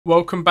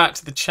Welcome back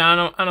to the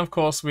channel, and of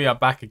course we are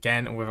back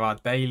again with our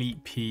daily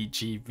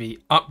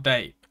PGV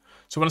update.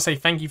 So I want to say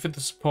thank you for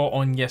the support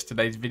on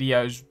yesterday's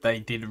videos.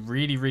 They did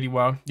really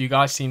well. You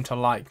guys seem to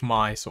like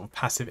my sort of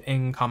passive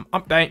income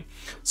update,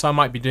 so I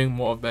might be doing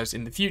more of those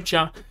in the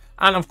future,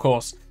 and of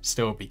course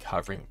still be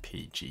covering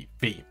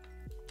PGV.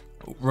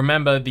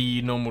 Remember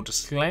the normal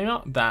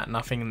disclaimer that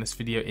nothing in this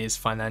video is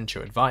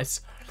financial advice.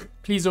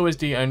 Please always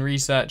do your own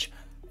research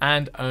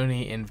and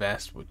only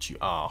invest what you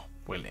are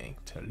willing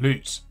to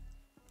lose.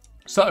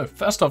 So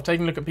first off,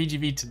 taking a look at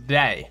PGV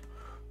today,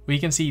 we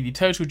can see the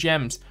total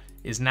gems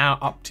is now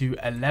up to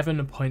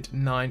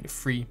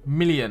 11.93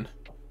 million,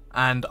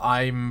 and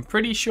I'm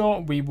pretty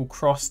sure we will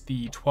cross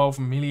the 12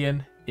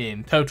 million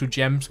in total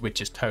gems,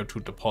 which is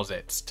total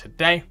deposits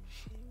today.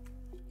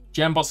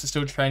 Gembots are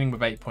still trading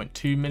with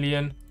 8.2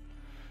 million.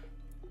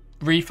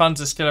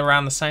 Refunds are still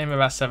around the same,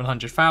 about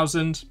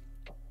 700,000,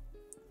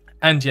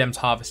 and gems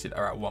harvested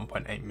are at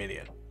 1.8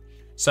 million.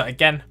 So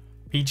again,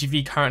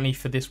 PGV currently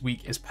for this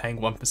week is paying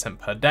 1%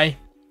 per day.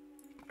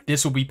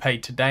 This will be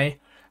paid today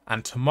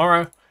and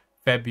tomorrow,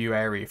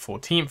 February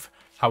 14th.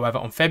 However,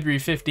 on February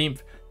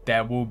 15th,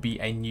 there will be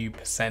a new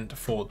percent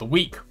for the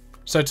week.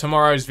 So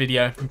tomorrow's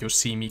video, you'll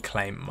see me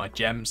claim my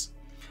gems.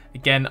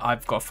 Again,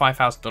 I've got a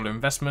 $5,000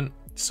 investment,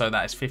 so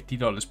that is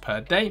 $50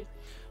 per day.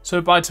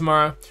 So by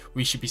tomorrow,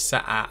 we should be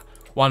set at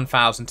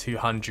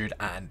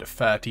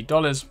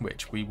 $1,230,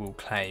 which we will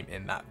claim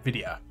in that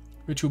video,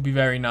 which will be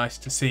very nice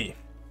to see.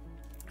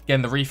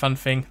 Again, the refund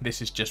thing,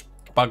 this is just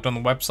bugged on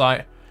the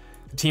website.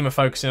 The team are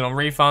focusing on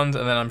refunds,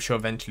 and then I'm sure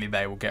eventually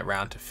they will get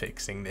around to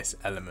fixing this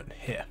element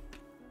here.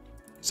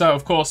 So,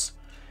 of course,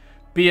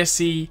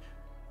 BSC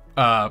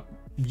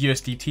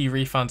USDT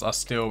refunds are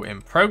still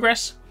in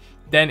progress.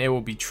 Then it will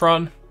be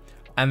Tron,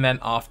 and then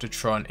after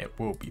Tron, it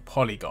will be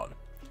Polygon.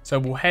 So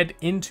we'll head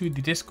into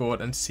the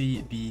Discord and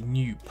see the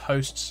new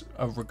posts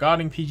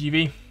regarding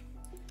PGV.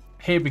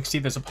 Here we can see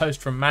there's a post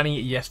from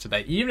Manny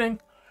yesterday evening.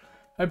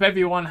 Hope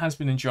everyone has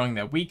been enjoying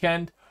their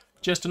weekend.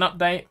 Just an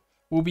update,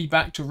 we'll be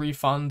back to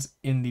refunds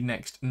in the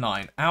next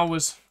 9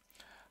 hours.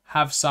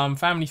 Have some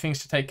family things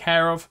to take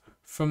care of.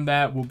 From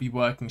there, we'll be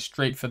working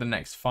straight for the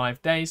next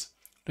 5 days.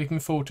 Looking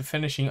forward to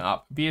finishing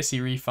up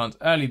BSC refunds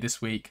early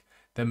this week,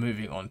 then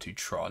moving on to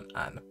Tron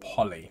and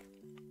Poly.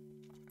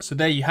 So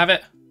there you have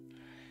it.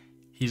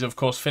 He's of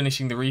course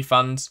finishing the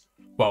refunds.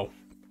 Well,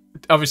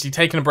 obviously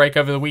taking a break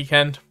over the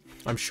weekend.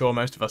 I'm sure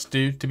most of us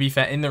do. To be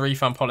fair, in the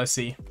refund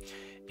policy,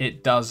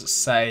 it does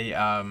say,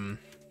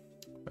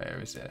 where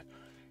is it?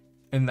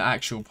 In the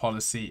actual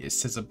policy, it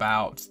says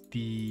about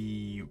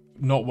the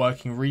not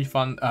working on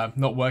refunds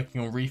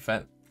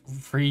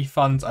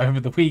over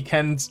the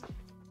weekends.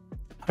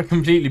 I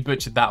completely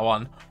butchered that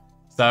one.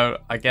 So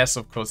I guess,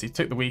 of course, he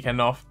took the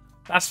weekend off.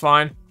 That's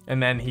fine.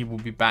 And then he will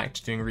be back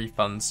to doing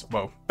refunds,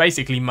 well,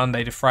 basically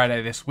Monday to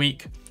Friday this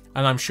week.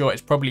 And I'm sure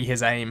it's probably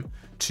his aim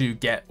to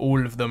get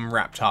all of them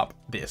wrapped up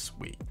this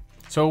week.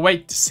 So we'll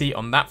wait to see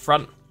on that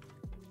front.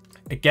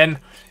 Again,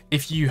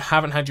 if you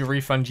haven't had your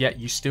refund yet,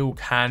 you still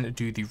can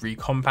do the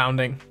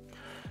recompounding.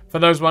 For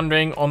those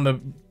wondering,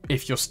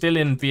 if you're still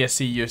in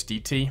BSC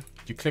USDT,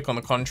 you click on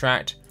the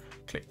contract,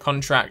 click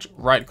contract,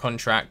 write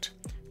contract,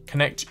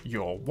 connect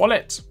your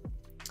wallet,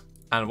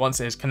 and once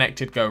it is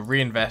connected, go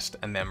reinvest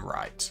and then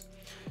write.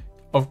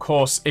 Of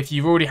course, if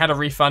you've already had a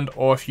refund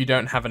or if you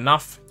don't have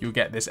enough, you'll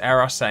get this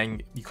error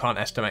saying you can't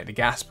estimate the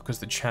gas because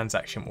the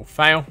transaction will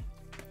fail.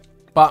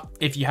 But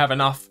if you have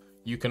enough,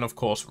 you can of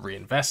course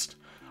reinvest.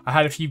 I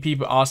had a few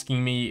people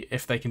asking me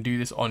if they can do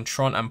this on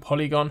Tron and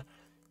Polygon.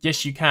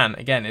 Yes, you can.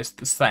 Again, it's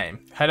the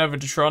same. Head over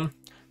to Tron,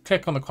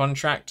 click on the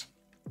contract.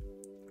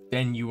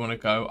 Then you want to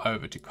go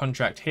over to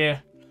contract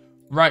here,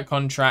 write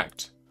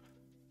contract,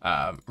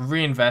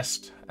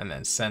 reinvest, and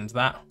then send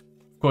that.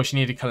 Of course, you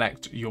need to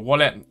collect your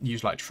wallet.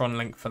 Use like Tron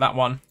Link for that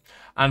one.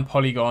 And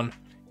Polygon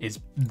is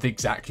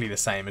exactly the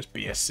same as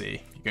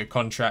BSC. You go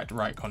contract,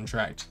 write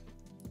contract,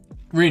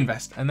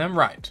 reinvest, and then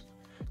write.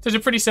 So it's a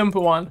pretty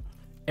simple one.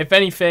 If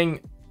anything,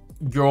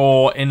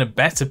 you're in a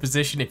better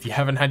position if you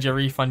haven't had your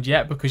refund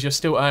yet because you're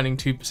still earning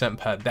 2%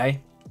 per day.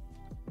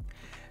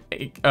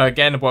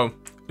 Again, well,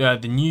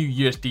 the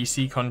new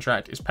USDC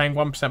contract is paying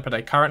 1% per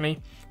day currently.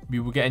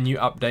 We will get a new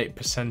update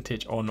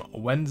percentage on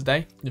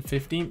Wednesday, the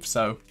 15th.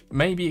 So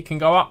maybe it can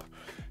go up.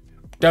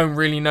 Don't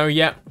really know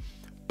yet.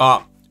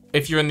 But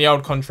if you're in the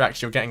old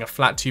contracts, you're getting a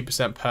flat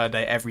 2% per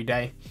day every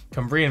day. You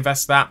can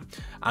reinvest that,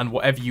 and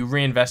whatever you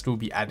reinvest will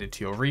be added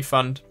to your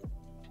refund.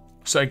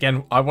 So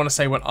again, I want to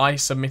say when I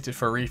submitted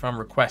for a refund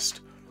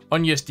request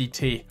on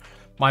USDT,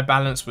 my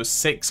balance was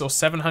 $600 or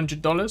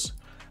 $700.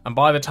 And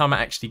by the time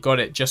I actually got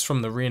it, just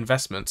from the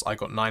reinvestments, I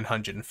got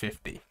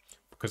 $950.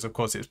 Because of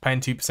course it was paying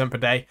 2% per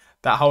day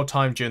that whole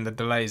time during the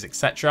delays,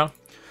 etc.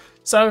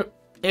 So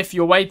if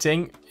you're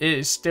waiting,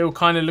 it's still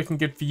kind of looking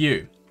good for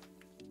you.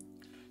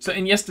 So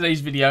in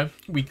yesterday's video,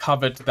 we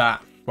covered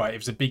that, well, it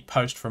was a big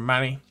post from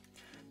Manny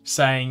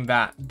saying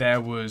that there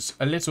was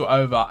a little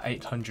over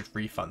 800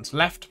 refunds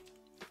left.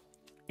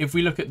 If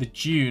we look at the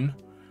June,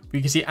 we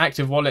can see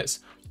active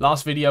wallets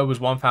Last video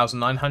was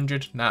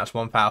 1,900, now it's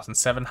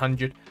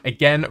 1,700.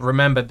 Again,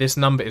 remember this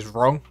number is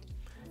wrong.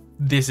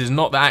 This is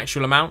not the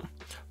actual amount,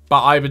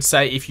 but I would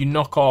say if you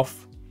knock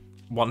off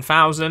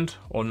 1,000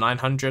 or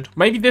 900,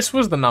 maybe this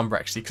was the number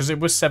actually, because it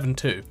was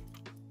 7.2.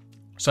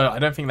 So I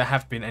don't think there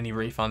have been any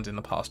refunds in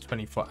the past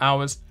 24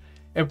 hours.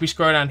 If we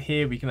scroll down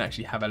here, we can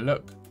actually have a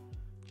look.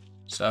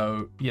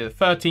 So yeah, the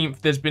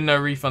 13th, there's been no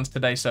refunds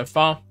today so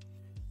far.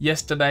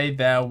 Yesterday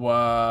there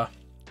were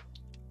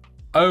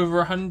over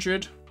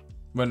 100.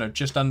 Well, no,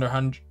 just under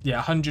 100. Yeah,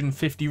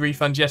 150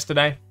 refunds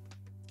yesterday.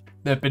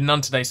 There have been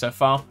none today so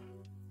far.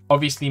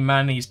 Obviously,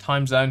 Manny's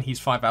time zone, he's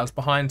 5 hours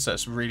behind, so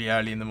it's really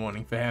early in the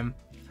morning for him.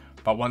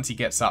 But once he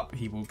gets up,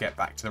 he will get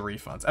back to the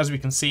refunds. As we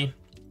can see,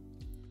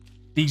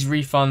 these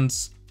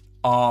refunds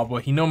are,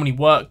 well, he normally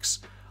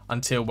works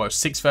until, well,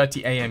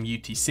 6:30 a.m.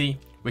 UTC,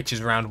 which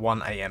is around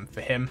 1 a.m.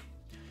 for him.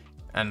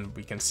 And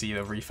we can see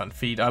the refund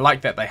feed. I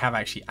like that they have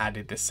actually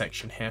added this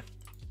section here.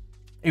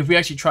 If we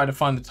actually try to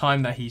find the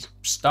time that he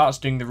starts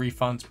doing the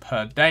refunds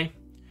per day,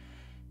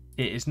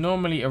 it is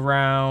normally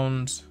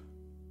around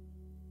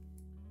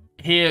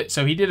here.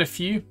 So he did a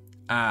few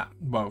at,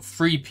 well,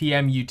 3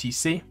 p.m.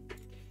 UTC.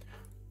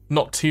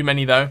 Not too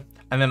many though.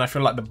 And then I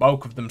feel like the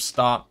bulk of them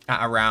start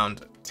at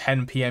around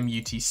 10 p.m.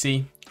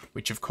 UTC,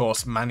 which of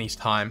course Manny's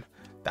time,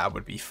 that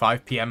would be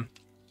 5 p.m.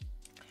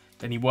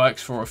 Then he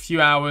works for a few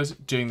hours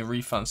doing the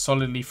refund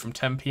solidly from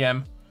 10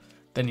 p.m.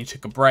 Then he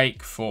took a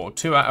break for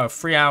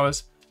 3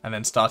 hours and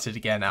then started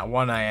again at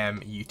 1 a.m.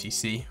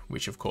 UTC,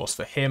 which of course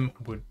for him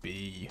would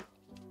be,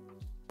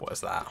 what is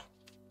that?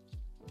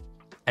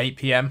 8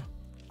 p.m.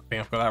 I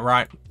think I've got that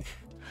right.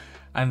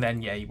 And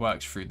then yeah, he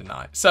works through the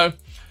night. So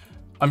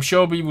I'm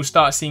sure we will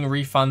start seeing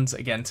refunds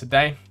again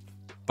today,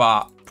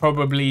 but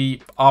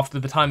probably after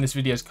the time this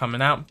video is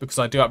coming out, because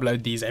I do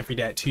upload these every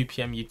day at 2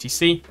 p.m.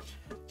 UTC,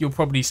 you'll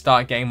probably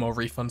start getting more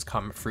refunds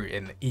coming through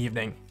in the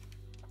evening.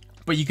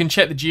 But you can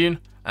check the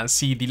June and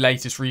see the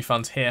latest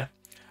refunds here.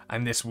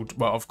 And this will,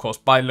 well, of course,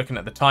 by looking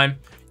at the time,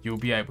 you'll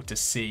be able to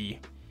see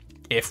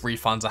if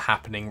refunds are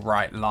happening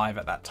right live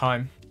at that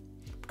time.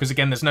 Because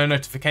again, there's no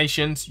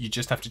notifications. You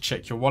just have to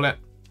check your wallet.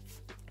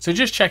 So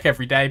just check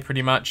every day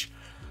pretty much.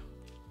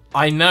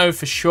 I know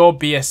for sure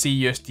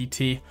BSC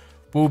USDT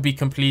will be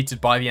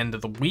completed by the end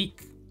of the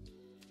week.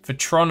 For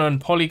Tron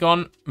and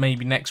Polygon,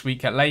 maybe next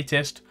week at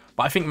latest.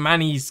 But I think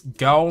Manny's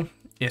goal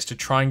is to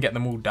try and get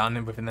them all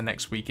done within the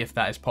next week, if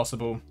that is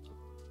possible.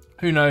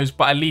 Who knows,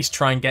 but at least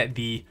try and get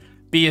the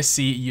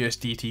BSC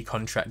USDT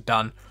contract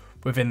done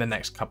within the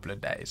next couple of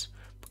days.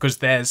 Because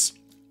there's,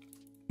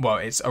 well,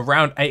 it's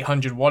around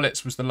 800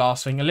 wallets was the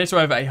last thing, a little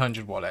over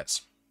 800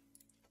 wallets.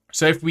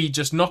 So if we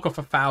just knock off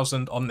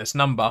 1,000 on this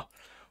number,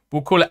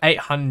 we'll call it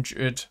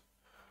 800,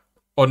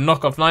 or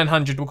knock off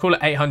 900, we'll call it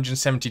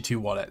 872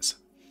 wallets.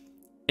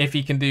 If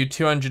he can do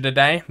 200 a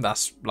day,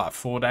 that's like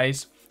 4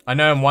 days. I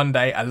know in one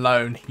day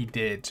alone, he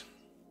did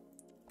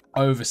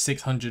over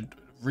 600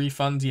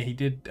 refunds. Yeah, he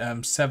did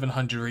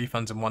 700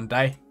 refunds in one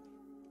day.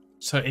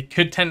 So it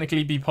could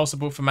technically be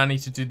possible for Manny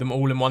to do them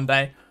all in one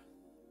day.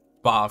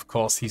 But of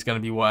course, he's going to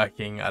be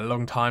working a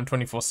long time,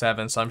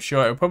 24/7. So I'm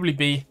sure it'll probably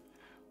be,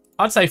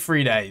 I'd say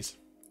 3 days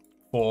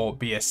for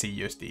BSC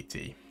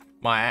USDT.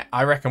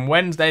 I reckon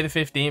Wednesday the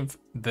 15th,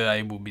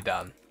 they will be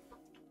done.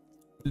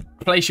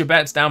 Place your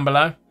bets down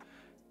below.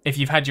 If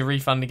you've had your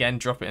refund again,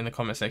 drop it in the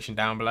comment section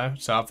down below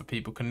so other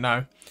people can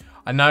know.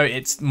 I know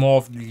it's more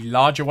of the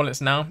larger wallets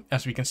now,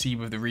 as we can see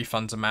with the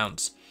refunds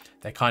amounts.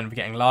 They're kind of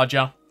getting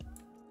larger.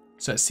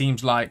 So it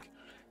seems like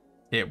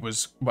it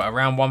was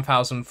around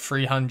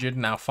 1,300,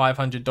 now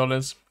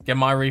 $500. Again,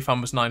 my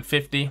refund was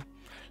 $950.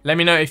 Let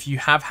me know if you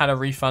have had a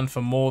refund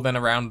for more than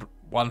around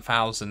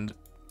 1,000,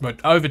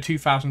 but over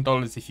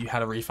 $2,000 if you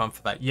had a refund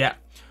for that yet,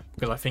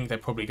 because I think they're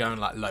probably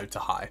going like low to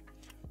high,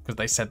 because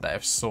they said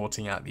they're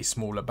sorting out these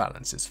smaller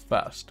balances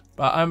first.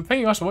 But thank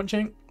you guys for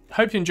watching.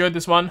 Hope you enjoyed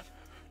this one.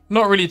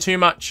 Not really too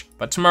much,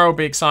 but tomorrow will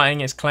be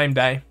exciting. It's claim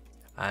day.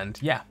 And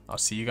yeah, I'll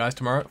see you guys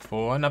tomorrow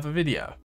for another video.